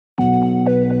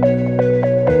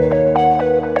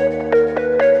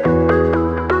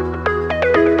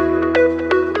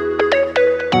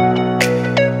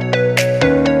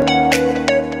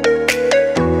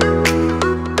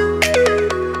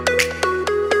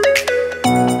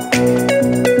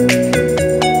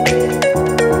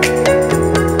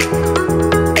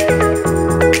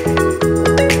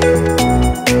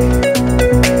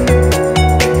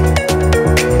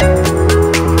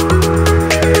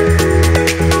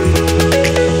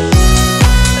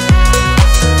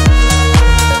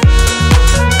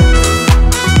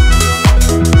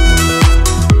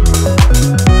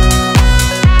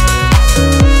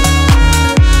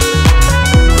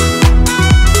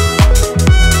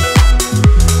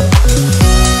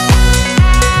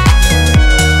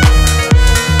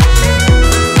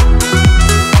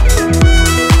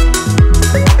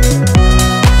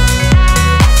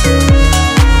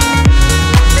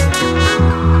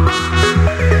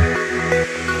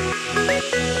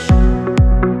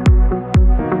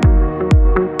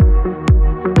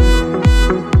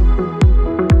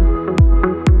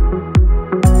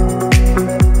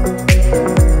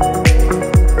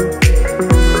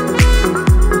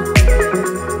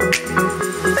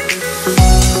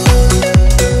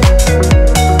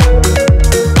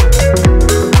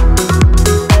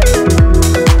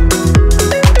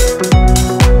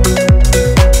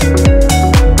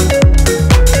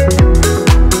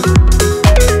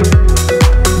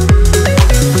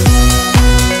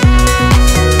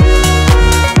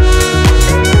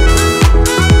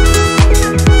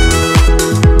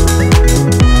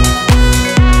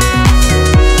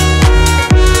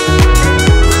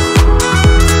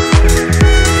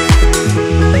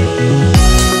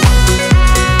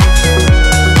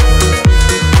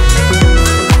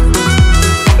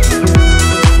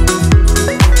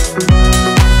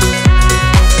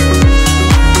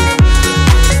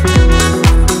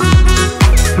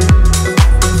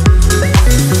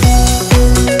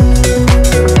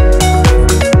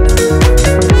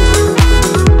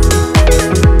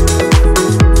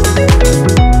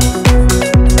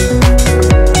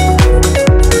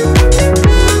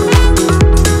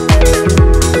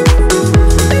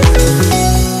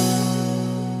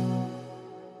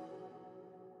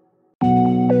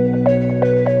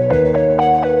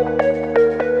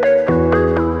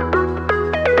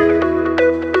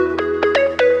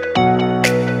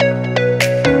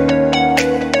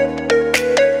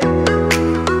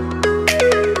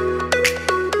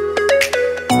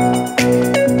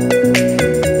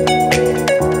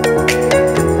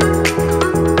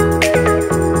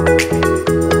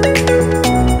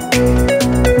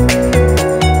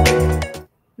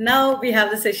we have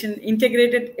the session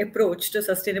Integrated Approach to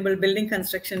Sustainable Building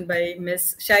Construction by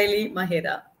Ms. Shaily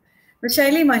Mahera. Ms.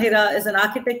 Shaily Mahera is an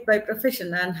architect by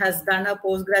profession and has done her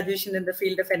post-graduation in the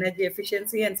field of energy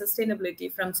efficiency and sustainability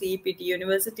from CEPT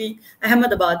University,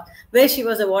 Ahmedabad, where she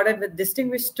was awarded with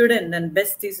Distinguished Student and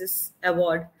Best Thesis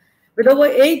Award. With over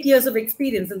 8 years of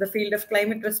experience in the field of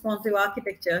climate-responsive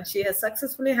architecture, she has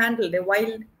successfully handled a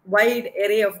wide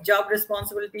array of job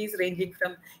responsibilities ranging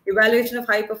from evaluation of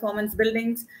high-performance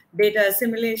buildings, data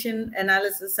assimilation,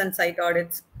 analysis, and site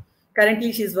audits.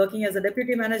 Currently, she is working as a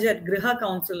deputy manager at Griha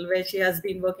Council, where she has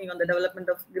been working on the development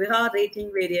of Griha rating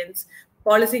variants,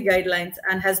 policy guidelines,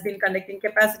 and has been conducting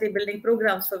capacity building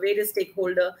programs for various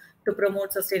stakeholders to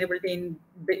promote sustainability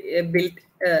in built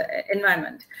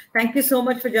environment. Thank you so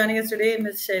much for joining us today,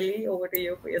 Ms. Shaily. Over to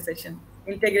you for your session.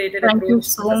 Integrated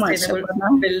Approach to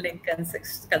Sustainable Building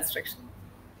Construction.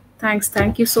 Thanks.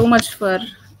 Thank you so much for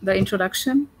the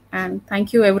introduction, and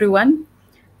thank you everyone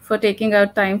for taking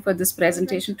out time for this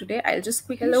presentation today. I'll just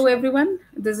quickly hello everyone.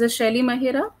 This is Shaily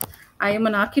Mahera. I am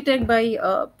an architect by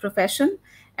profession,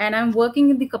 and I'm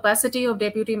working in the capacity of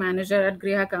deputy manager at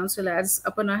Griha Council, as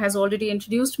Aparna has already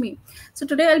introduced me. So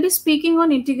today I'll be speaking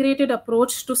on integrated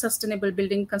approach to sustainable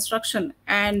building construction.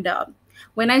 And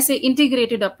when I say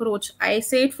integrated approach, I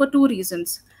say it for two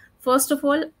reasons. First of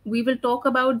all, we will talk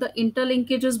about the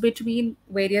interlinkages between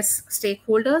various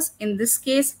stakeholders. In this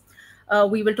case,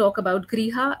 we will talk about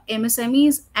Griha,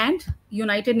 MSMEs, and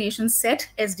United Nations set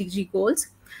SDG goals.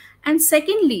 And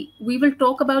secondly, we will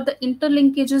talk about the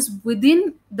interlinkages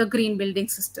within the green building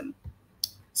system.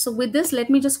 So with this, let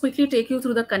me just quickly take you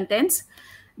through the contents.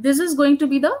 This is going to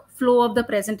be the flow of the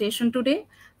presentation today.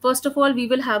 First of all, we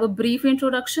will have a brief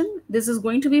introduction. This is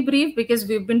going to be brief because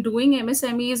we've been doing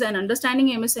MSMEs and understanding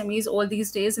MSMEs all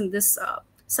these days in this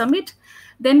summit.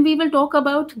 Then we will talk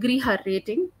about Griha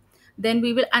rating. Then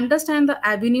we will understand the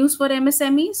avenues for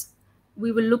MSMEs.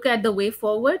 We will look at the way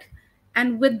forward.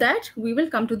 And with that, we will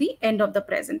come to the end of the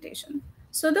presentation.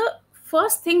 So the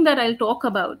first thing that I'll talk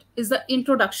about is the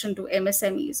introduction to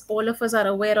MSMEs. All of us are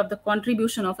aware of the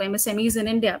contribution of MSMEs in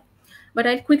India, but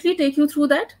I'll quickly take you through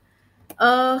that.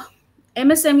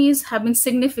 MSMEs have been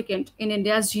significant in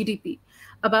India's GDP.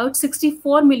 About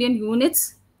 64 million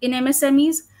units in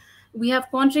MSMEs. We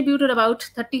have contributed about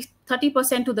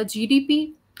 30% to the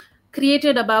GDP,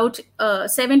 created about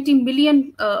 70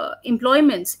 million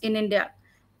employments in India,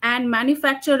 and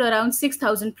manufactured around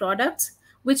 6,000 products,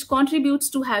 which contributes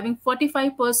to having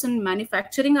 45%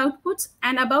 manufacturing outputs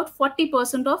and about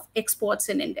 40% of exports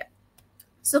in India.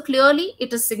 So clearly,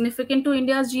 it is significant to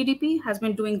India's GDP, has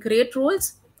been doing great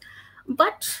roles.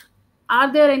 But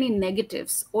are there any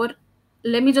negatives, or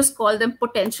let me just call them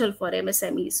potential for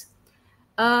MSMEs?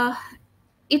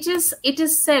 It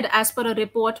is said, as per a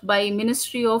report by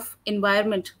Ministry of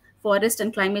Environment, Forest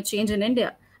and Climate Change in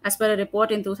India, as per a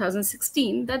report in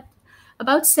 2016, that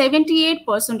about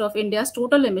 78% of India's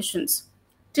total emissions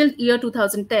till year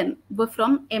 2010 were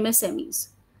from MSMEs.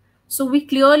 So we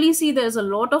clearly see there's a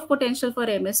lot of potential for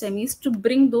MSMEs to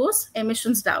bring those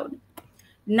emissions down.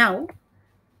 Now,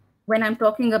 when I'm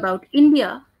talking about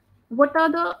India, what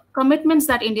are the commitments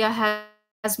that India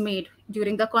has made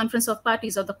during the Conference of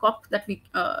Parties, or the COP that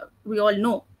we all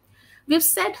know? We've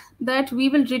said that we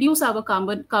will reduce our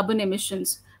carbon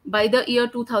emissions by the year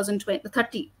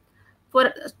 2030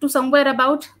 to somewhere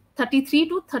about 33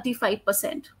 to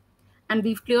 35%. And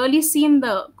we've clearly seen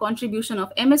the contribution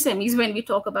of MSMEs when we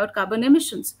talk about carbon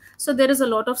emissions. So there is a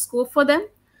lot of scope for them.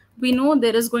 We know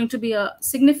there is going to be a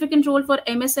significant role for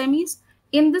MSMEs.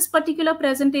 In this particular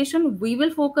presentation, we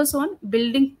will focus on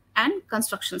building and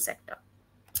construction sector,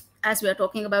 as we are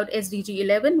talking about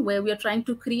SDG11, where we are trying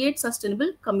to create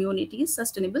sustainable communities,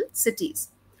 sustainable cities.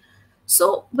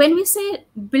 So when we say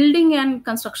building and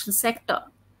construction sector,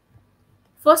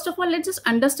 first of all, let's just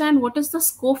understand what is the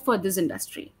scope for this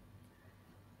industry.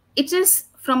 It is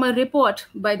from a report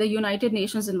by the United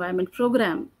Nations Environment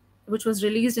Program, which was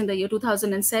released in the year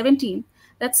 2017,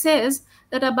 that says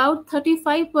that about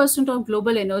 35% of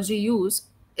global energy use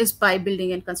is by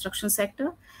building and construction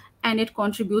sector, and it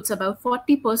contributes about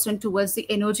 40% towards the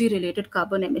energy-related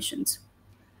carbon emissions.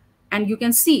 And you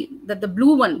can see that the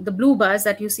blue bars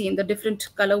that you see in the different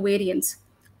color variants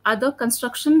are the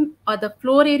construction or the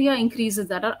floor area increases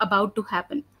that are about to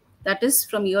happen. That is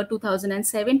from year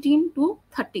 2017 to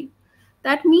 30.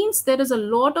 That means there is a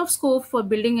lot of scope for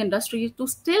building industry to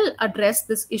still address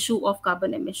this issue of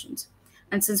carbon emissions.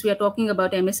 And since we are talking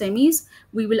about MSMEs,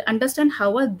 we will understand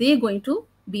how are they going to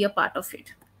be a part of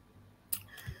it.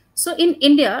 So in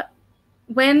India,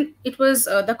 when it was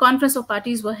the Conference of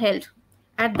Parties were held,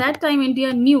 At that time,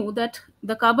 India knew that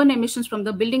the carbon emissions from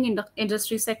the building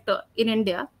industry sector in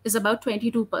India is about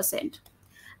 22%.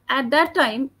 At that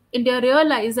time, India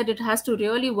realized that it has to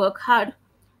really work hard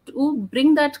to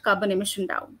bring that carbon emission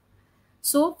down.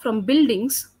 So from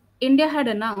buildings, India had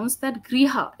announced that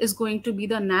Griha is going to be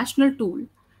the national tool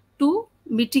to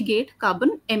mitigate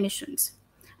carbon emissions.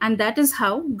 And that is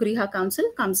how Griha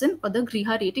Council comes in, or the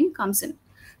Griha rating comes in.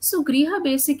 So Griha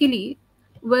basically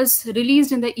was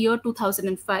released in the year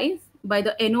 2005 by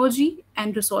the Energy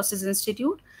and Resources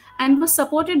Institute and was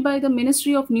supported by the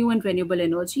Ministry of New and Renewable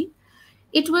Energy.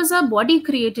 It was a body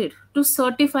created to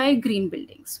certify green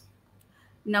buildings.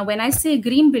 Now, when I say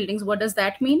green buildings, what does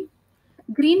that mean?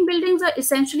 Green buildings are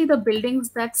essentially the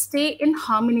buildings that stay in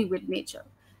harmony with nature.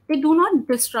 They do not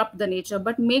disrupt the nature,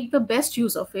 but make the best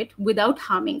use of it without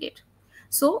harming it.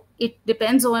 So it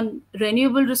depends on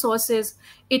renewable resources.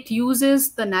 It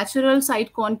uses the natural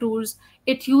site contours.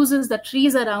 It uses the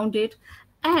trees around it.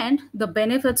 And the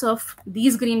benefits of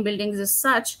these green buildings is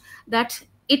such that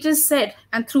it is said,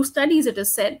 and through studies it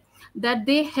is said, that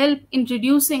they help in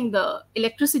reducing the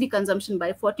electricity consumption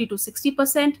by 40 to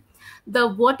 60%, the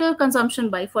water consumption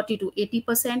by 40 to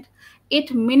 80%.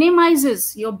 It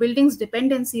minimizes your building's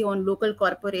dependency on local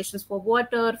corporations for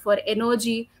water, for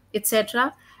energy,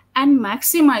 etc., and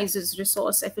maximizes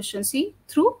resource efficiency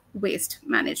through waste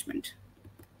management.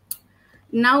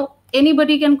 Now,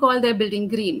 anybody can call their building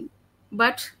green,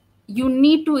 but you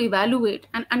need to evaluate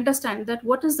and understand that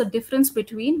what is the difference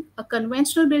between a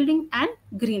conventional building and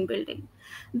green building.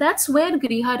 That's where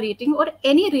Griha rating, or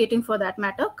any rating for that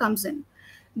matter, comes in.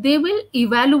 They will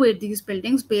evaluate these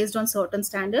buildings based on certain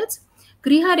standards.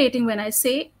 Griha rating, when I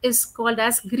say, is called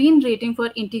as Green Rating for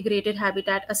Integrated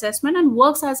Habitat Assessment and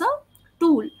works as a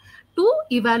tool to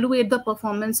evaluate the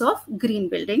performance of green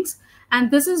buildings. And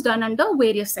this is done under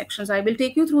various sections. I will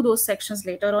take you through those sections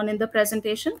later on in the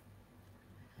presentation.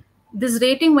 This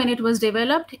rating, when it was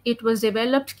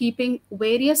developed keeping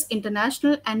various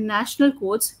international and national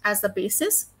codes as the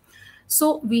basis.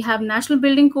 So we have National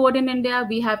Building Code in India,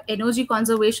 we have Energy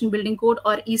Conservation Building Code,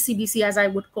 or ECBC as I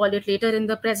would call it later in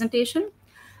the presentation,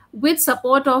 with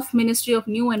support of Ministry of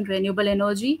New and Renewable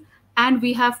Energy. And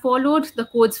we have followed the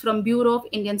codes from Bureau of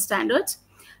Indian Standards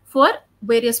for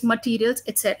various materials,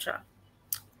 etc.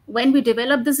 When we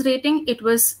developed this rating, it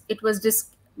was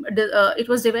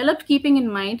developed keeping in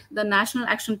mind the National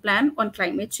Action Plan on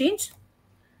Climate Change.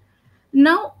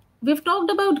 Now, we've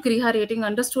talked about Griha rating,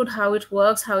 understood how it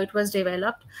works, how it was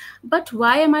developed, but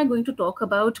why am I going to talk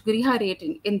about Griha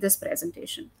rating in this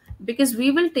presentation? Because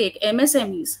we will take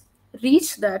MSMEs,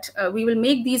 we will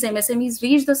make these MSMEs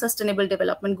reach the Sustainable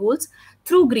Development Goals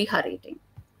through Griha rating.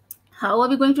 How are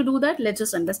we going to do that? Let's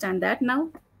just understand that now.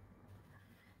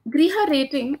 Griha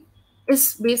rating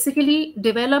is basically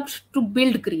developed to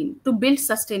build green, to build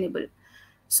sustainable.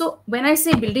 So when I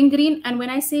say building green and when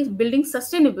I say building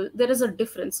sustainable, there is a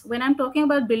difference. When I'm talking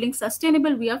about building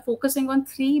sustainable, we are focusing on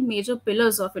three major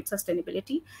pillars of its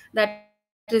sustainability. That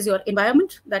is your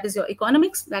environment, that is your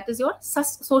economics, that is your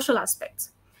social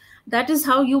aspects. That is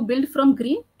how you build from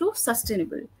green to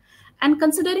sustainable. And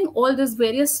considering all these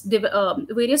various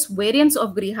variants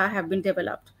of Griha have been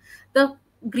developed, the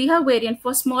Griha variant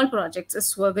for small projects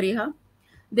is Swagriha.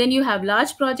 Then you have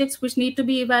large projects which need to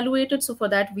be evaluated. So for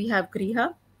that, we have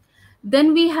Griha.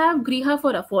 Then we have Griha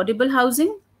for affordable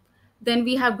housing. Then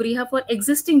we have Griha for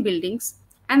existing buildings.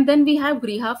 And then we have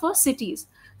Griha for cities.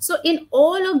 So in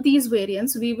all of these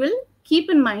variants, we will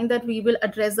keep in mind that we will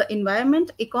address the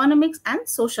environment, economics, and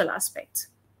social aspects.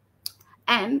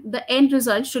 And the end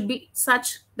result should be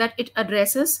such that it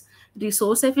addresses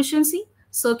resource efficiency,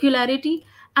 circularity,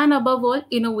 and above all,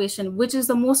 innovation, which is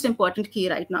the most important key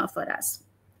right now for us.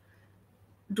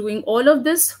 Doing all of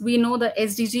this, we know the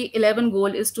SDG11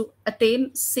 goal is to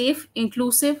attain safe,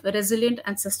 inclusive, resilient,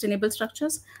 and sustainable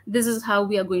structures. This is how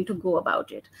we are going to go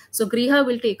about it. So Griha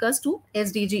will take us to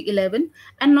SDG11,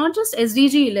 and not just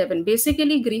SDG11.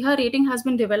 Basically, Griha rating has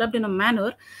been developed in a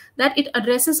manner that it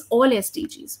addresses all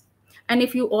SDGs. And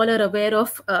if you all are aware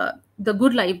of the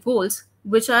Good Life goals,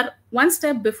 which are one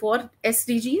step before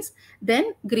SDGs,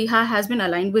 then Griha has been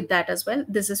aligned with that as well.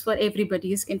 This is for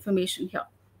everybody's information here.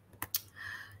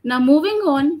 Now, moving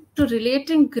on to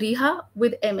relating Griha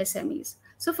with MSMEs.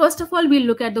 So first of all, we'll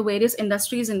look at the various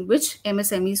industries in which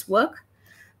MSMEs work.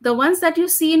 The ones that you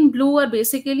see in blue are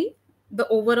basically the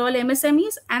overall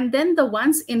MSMEs, and then the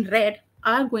ones in red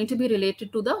are going to be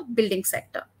related to the building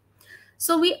sector.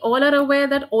 So we all are aware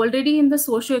that already in the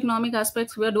socio-economic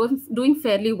aspects, we are doing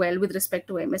fairly well with respect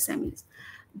to MSMEs.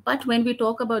 But when we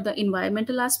talk about the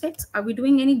environmental aspects, are we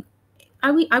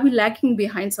lagging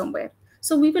behind somewhere?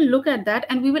 So we will look at that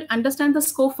and we will understand the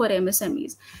scope for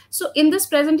MSMEs. So in this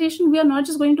presentation, we are not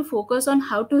just going to focus on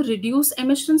how to reduce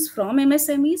emissions from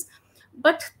MSMEs,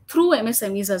 but through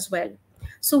MSMEs as well.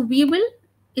 So we will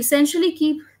essentially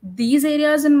keep these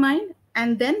areas in mind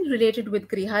and then relate it with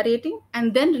Griha rating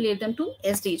and then relate them to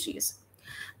SDGs.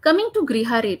 Coming to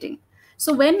Griha rating.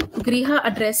 So when Griha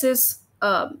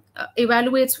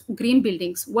evaluates green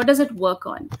buildings, what does it work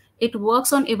on? It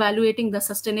works on evaluating the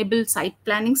sustainable site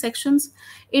planning sections.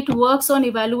 It works on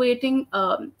evaluating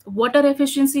water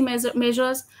efficiency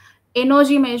measures,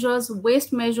 energy measures,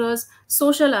 waste measures,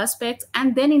 social aspects,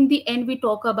 and then in the end, we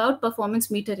talk about performance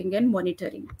metering and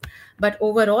monitoring. But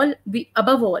overall,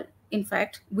 above all, in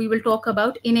fact, we will talk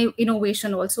about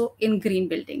innovation also in green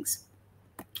buildings.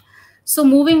 So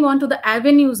moving on to the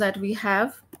avenues that we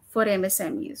have for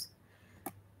MSMEs.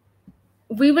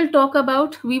 We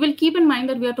will keep in mind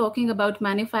that we are talking about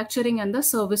manufacturing and the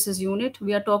services unit.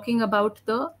 We are talking about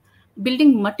the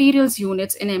building materials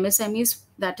units in MSMEs,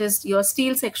 that is your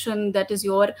steel section, that is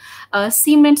your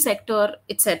cement sector,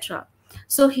 etc.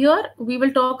 So here we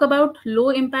will talk about low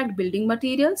impact building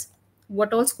materials.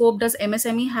 What all scope does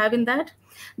MSME have in that?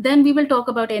 Then we will talk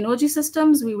about energy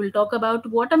systems, we will talk about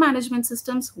water management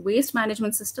systems, waste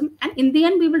management system, and in the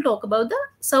end, we will talk about the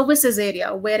services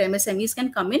area where MSMEs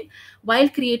can come in while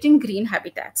creating green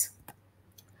habitats.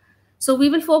 So we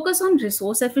will focus on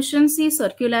resource efficiency,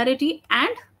 circularity,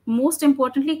 and most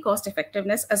importantly, cost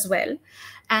effectiveness as well.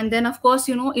 And then, of course,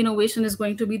 innovation is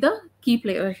going to be the key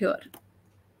player here.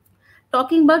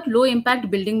 Talking about low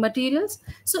impact building materials.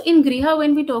 So in Griha,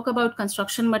 when we talk about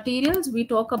construction materials, we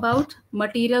talk about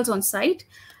materials on site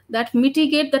that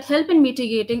help in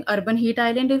mitigating urban heat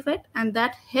island effect and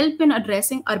that help in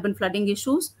addressing urban flooding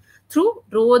issues through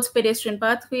roads, pedestrian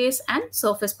pathways, and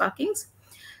surface parkings.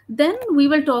 Then we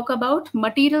will talk about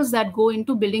materials that go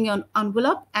into building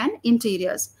envelope and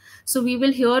interiors. So we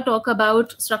will here talk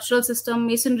about structural system,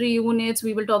 masonry units,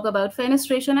 we will talk about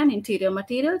fenestration and interior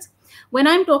materials. When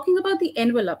I'm talking about the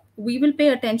envelope, we will pay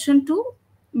attention to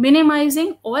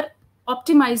minimizing or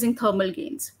optimizing thermal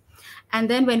gains. And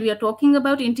then when we are talking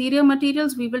about interior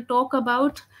materials, we will talk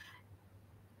about,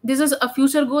 this is a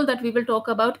future goal that we will talk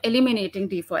about eliminating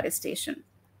deforestation.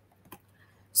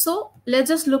 So let's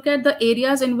just look at the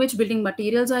areas in which building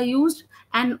materials are used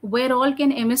and where all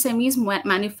can MSMEs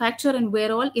manufacture and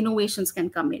where all innovations can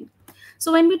come in.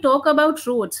 So when we talk about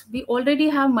roads, we already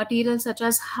have materials such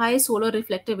as high solar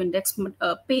reflective index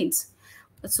paints.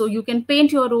 So you can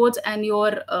paint your roads and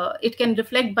it can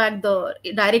reflect back the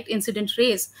direct incident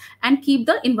rays and keep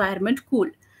the environment cool.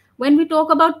 When we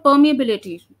talk about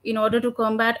permeability, in order to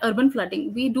combat urban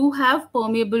flooding, we do have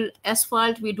permeable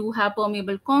asphalt, we do have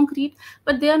permeable concrete,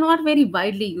 but they are not very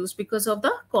widely used because of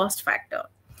the cost factor.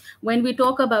 When we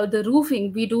talk about the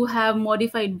roofing, we do have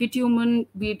modified bitumen,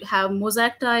 we have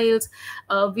mosaic tiles,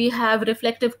 we have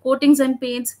reflective coatings and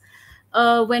paints.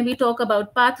 When we talk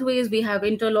about pathways, we have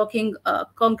interlocking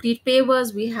concrete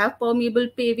pavers, we have permeable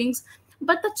pavings.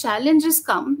 But the challenges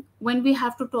come when we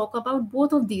have to talk about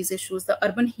both of these issues, the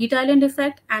urban heat island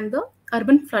effect and the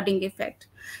urban flooding effect.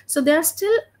 So there are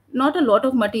still not a lot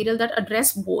of material that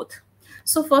address both.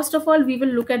 So first of all, we will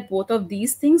look at both of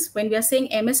these things. When we are saying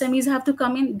MSMEs have to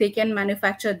come in, they can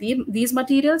manufacture these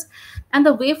materials. And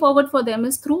the way forward for them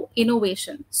is through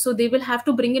innovation. So they will have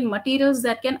to bring in materials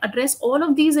that can address all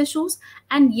of these issues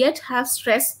and yet have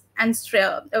strength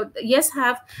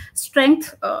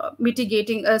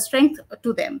mitigating strength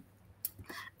to them.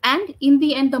 And in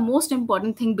the end, the most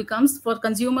important thing becomes for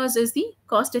consumers is the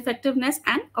cost effectiveness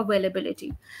and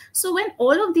availability. So when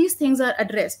all of these things are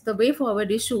addressed, the way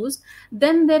forward issues,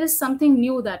 then there is something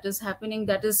new that is happening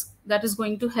that is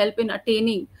going to help in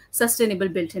attaining sustainable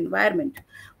built environment.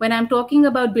 When I'm talking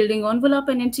about building envelope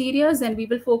and interiors, then we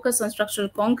will focus on structural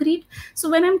concrete. So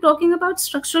when I'm talking about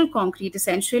structural concrete,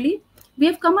 essentially, we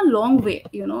have come a long way.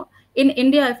 In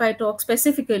India, if I talk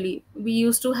specifically, we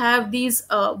used to have these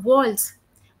walls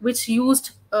which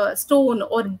used stone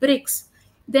or bricks.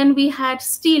 Then we had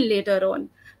steel later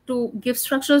on to give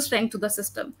structural strength to the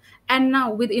system. And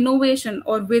now with innovation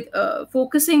or with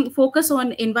focus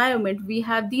on environment, we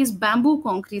have these bamboo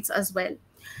concretes as well.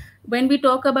 When we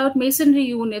talk about masonry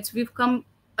units, we've come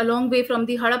a long way from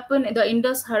the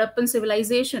Indus Harappan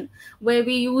civilization, where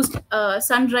we used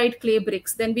sun-dried clay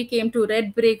bricks. Then we came to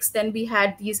red bricks. Then we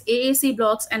had these AAC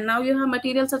blocks, and now you have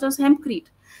materials such as hempcrete.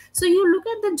 So you look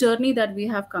at the journey that we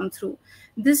have come through.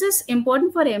 This is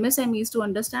important for MSMEs to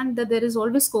understand that there is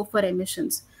always scope for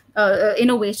innovations.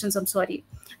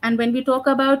 And when we talk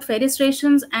about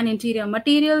fenestrations and interior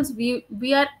materials,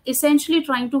 we are essentially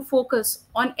trying to focus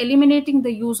on eliminating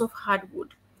the use of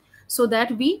hardwood so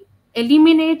that we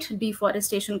eliminate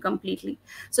deforestation completely.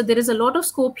 So there is a lot of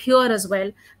scope here as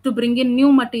well to bring in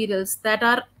new materials that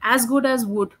are as good as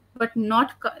wood, but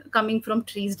not coming from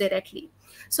trees directly.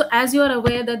 So as you are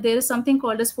aware that there is something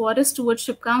called as Forest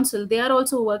Stewardship Council, they are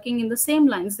also working in the same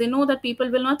lines. They know that people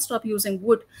will not stop using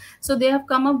wood. So they have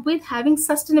come up with having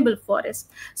sustainable forests.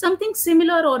 Something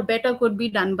similar or better could be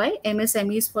done by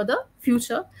MSMEs for the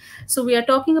future. So we are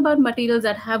talking about materials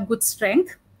that have good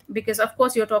strength, because of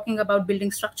course you're talking about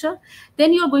building structure.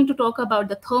 Then you're going to talk about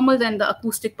the thermal and the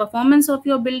acoustic performance of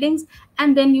your buildings.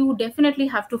 And then you definitely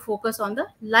have to focus on the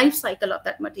life cycle of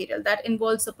that material. That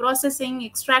involves the processing,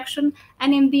 extraction,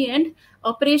 and in the end,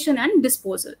 operation and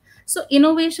disposal. So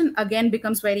innovation again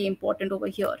becomes very important over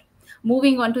here.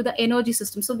 Moving on to the energy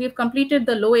system. So we've completed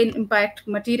the low impact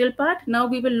material part. Now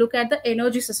we will look at the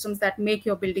energy systems that make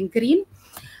your building green.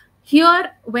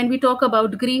 Here, when we talk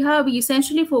about Griha, we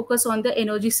essentially focus on the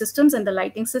energy systems and the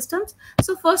lighting systems.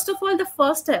 So first of all, the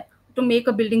first step to make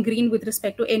a building green with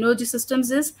respect to energy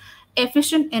systems is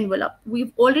efficient envelope.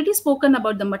 We've already spoken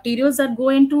about the materials that go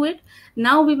into it.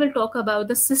 Now we will talk about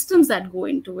the systems that go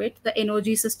into it, the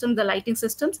energy system, the lighting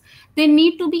systems. They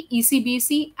need to be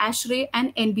ECBC, ASHRAE,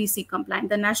 and NBC compliant,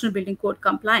 the National Building Code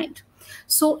compliant.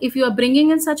 So if you are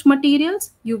bringing in such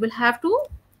materials, you will have to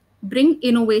bring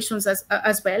innovations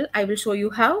as well. I will show you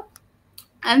how.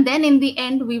 And then in the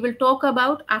end, we will talk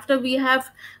about, after we have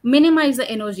minimized the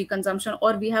energy consumption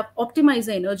or we have optimized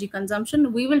the energy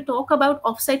consumption, we will talk about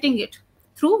offsetting it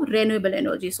through renewable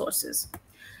energy sources.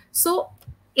 So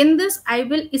in this, I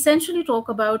will essentially talk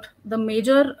about the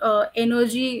major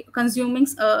energy consuming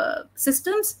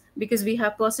systems, because we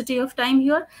have paucity of time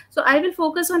here. So I will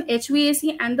focus on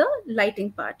HVAC and the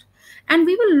lighting part. And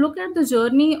we will look at the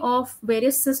journey of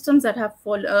various systems that have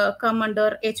come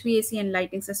under HVAC and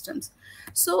lighting systems.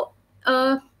 So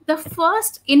the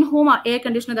first in-home air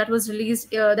conditioner that was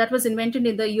released, that was invented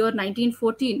in the year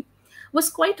 1914, was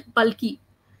quite bulky.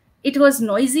 It was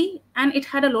noisy and it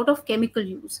had a lot of chemical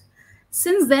use.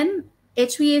 Since then,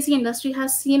 HVAC industry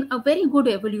has seen a very good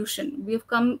evolution. We've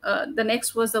come, the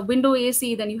next was the window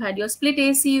AC, then you had your split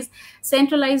ACs,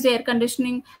 centralized air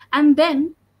conditioning, and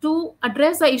then to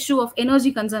address the issue of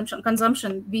energy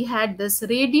consumption, we had this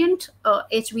radiant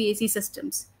HVAC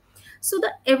systems. So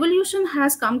the evolution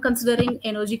has come considering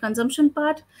energy consumption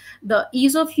part, the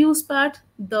ease of use part,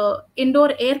 the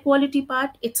indoor air quality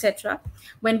part, etc.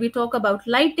 When we talk about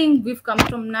lighting, we've come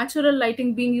from natural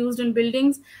lighting being used in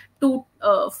buildings to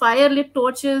fire-lit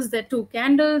torches, then to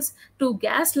candles, to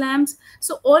gas lamps.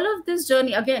 So all of this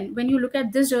journey, again, when you look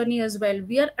at this journey as well,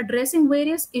 we are addressing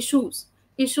various issues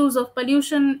of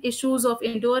pollution, issues of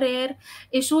indoor air,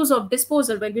 issues of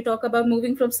disposal. When we talk about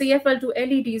moving from CFL to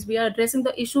LEDs, we are addressing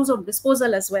the issues of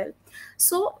disposal as well.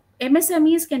 So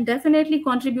MSMEs can definitely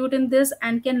contribute in this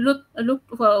and can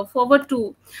look forward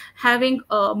to having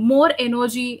more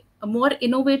energy, more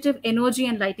innovative energy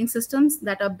and lighting systems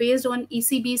that are based on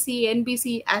ECBC,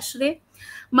 NBC, ASHRAE,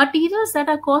 materials that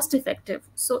are cost effective.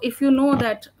 So if you know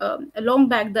that long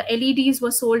back the LEDs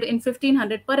were sold in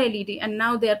 1500 per LED, and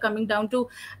now they are coming down to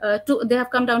they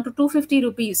have come down to 250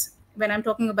 rupees. When I'm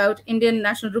talking about Indian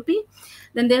national rupee,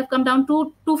 then they have come down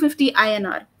to 250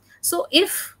 INR. So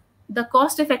if the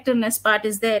cost effectiveness part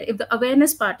is there, if the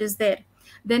awareness part is there,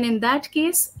 then in that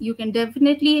case you can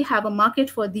definitely have a market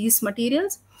for these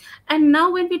materials. And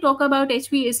now when we talk about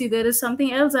HVAC, there is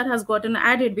something else that has gotten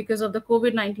added because of the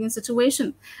COVID-19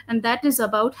 situation, and that is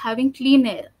about having clean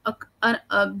air.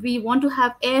 We want to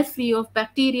have air free of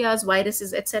bacteria,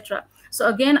 viruses, etc. So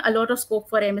again, a lot of scope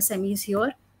for MSMEs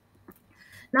here.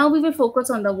 Now we will focus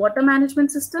on the water management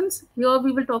systems. Here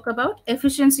we will talk about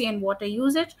efficiency and water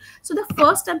usage. So the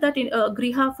first step that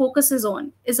Griha focuses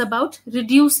on is about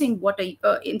reducing water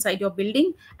inside your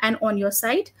building and on your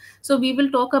site. So we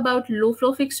will talk about low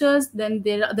flow fixtures, then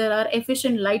there are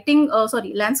efficient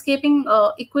landscaping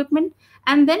equipment,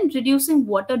 and then reducing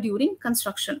water during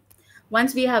construction.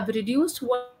 Once we have reduced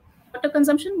water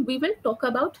consumption, we will talk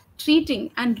about treating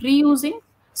and reusing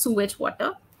sewage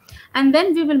water. And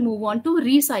then we will move on to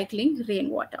recycling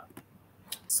rainwater.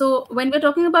 So when we're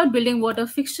talking about building water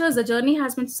fixtures, the journey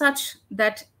has been such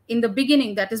that in the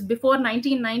beginning, that is before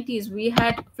 1990s, we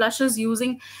had flushes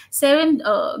using 7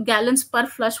 gallons per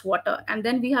flush water. And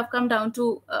then we have come down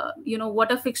to,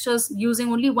 water fixtures using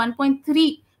only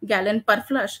 1.3 gallon per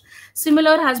flush.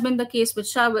 Similar has been the case with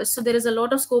showers. So there is a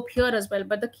lot of scope here as well.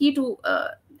 But the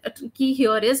key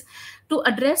here is to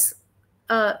address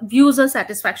user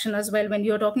satisfaction as well when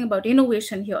you're talking about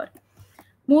innovation here.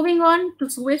 Moving on to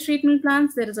sewage treatment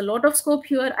plants, there is a lot of scope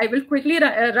here. I will quickly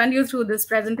run you through this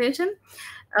presentation.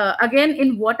 Again,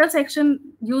 in water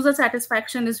section, user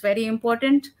satisfaction is very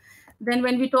important. Then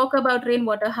when we talk about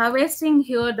rainwater harvesting,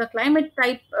 here the climate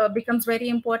type becomes very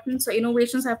important. So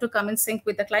innovations have to come in sync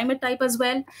with the climate type as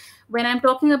well. When I'm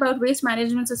talking about waste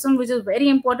management system, which is very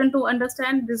important to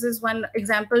understand, this is one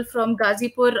example from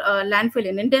Ghazipur landfill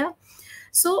in India.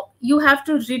 So you have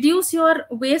to reduce your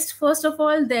waste first of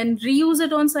all, then reuse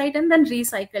it on site, and then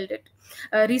recycle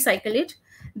it.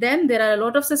 Then there are a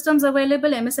lot of systems available.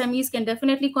 MSMEs can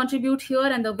definitely contribute here,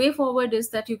 and the way forward is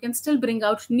that you can still bring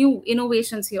out new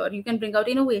innovations here. You can bring out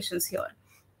innovations here.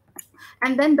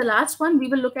 And then the last one we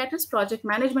will look at is project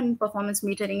management and performance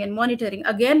metering and monitoring.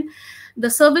 Again, the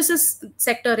services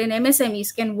sector in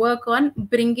MSMEs can work on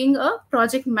bringing a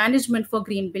project management for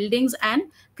green buildings and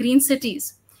green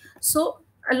cities. So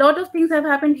a lot of things have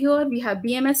happened here. We have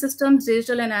BMS systems,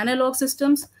 digital and analog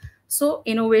systems. So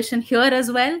innovation here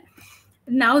as well.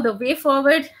 Now the way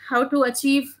forward, how to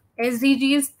achieve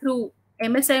SDGs through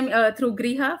through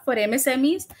GRIHA for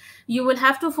MSMEs, you will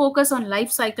have to focus on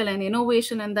life cycle and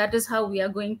innovation, and that is how we are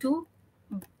going to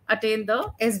attain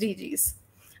the SDGs.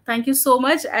 Thank you so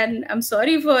much, and I'm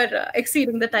sorry for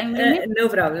exceeding the time limit. No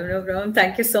problem, no problem.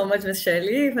 Thank you so much, Ms.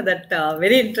 Shaily, for that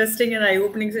very interesting and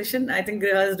eye-opening session. I think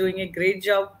GRIHA is doing a great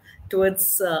job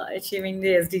towards achieving the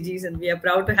SDGs, and we are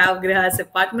proud to have GRIHA as a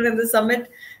partner in the summit,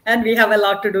 and we have a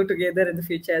lot to do together in the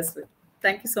future as well.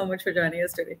 Thank you so much for joining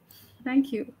us today.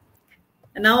 Thank you.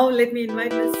 And now let me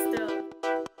invite Mr.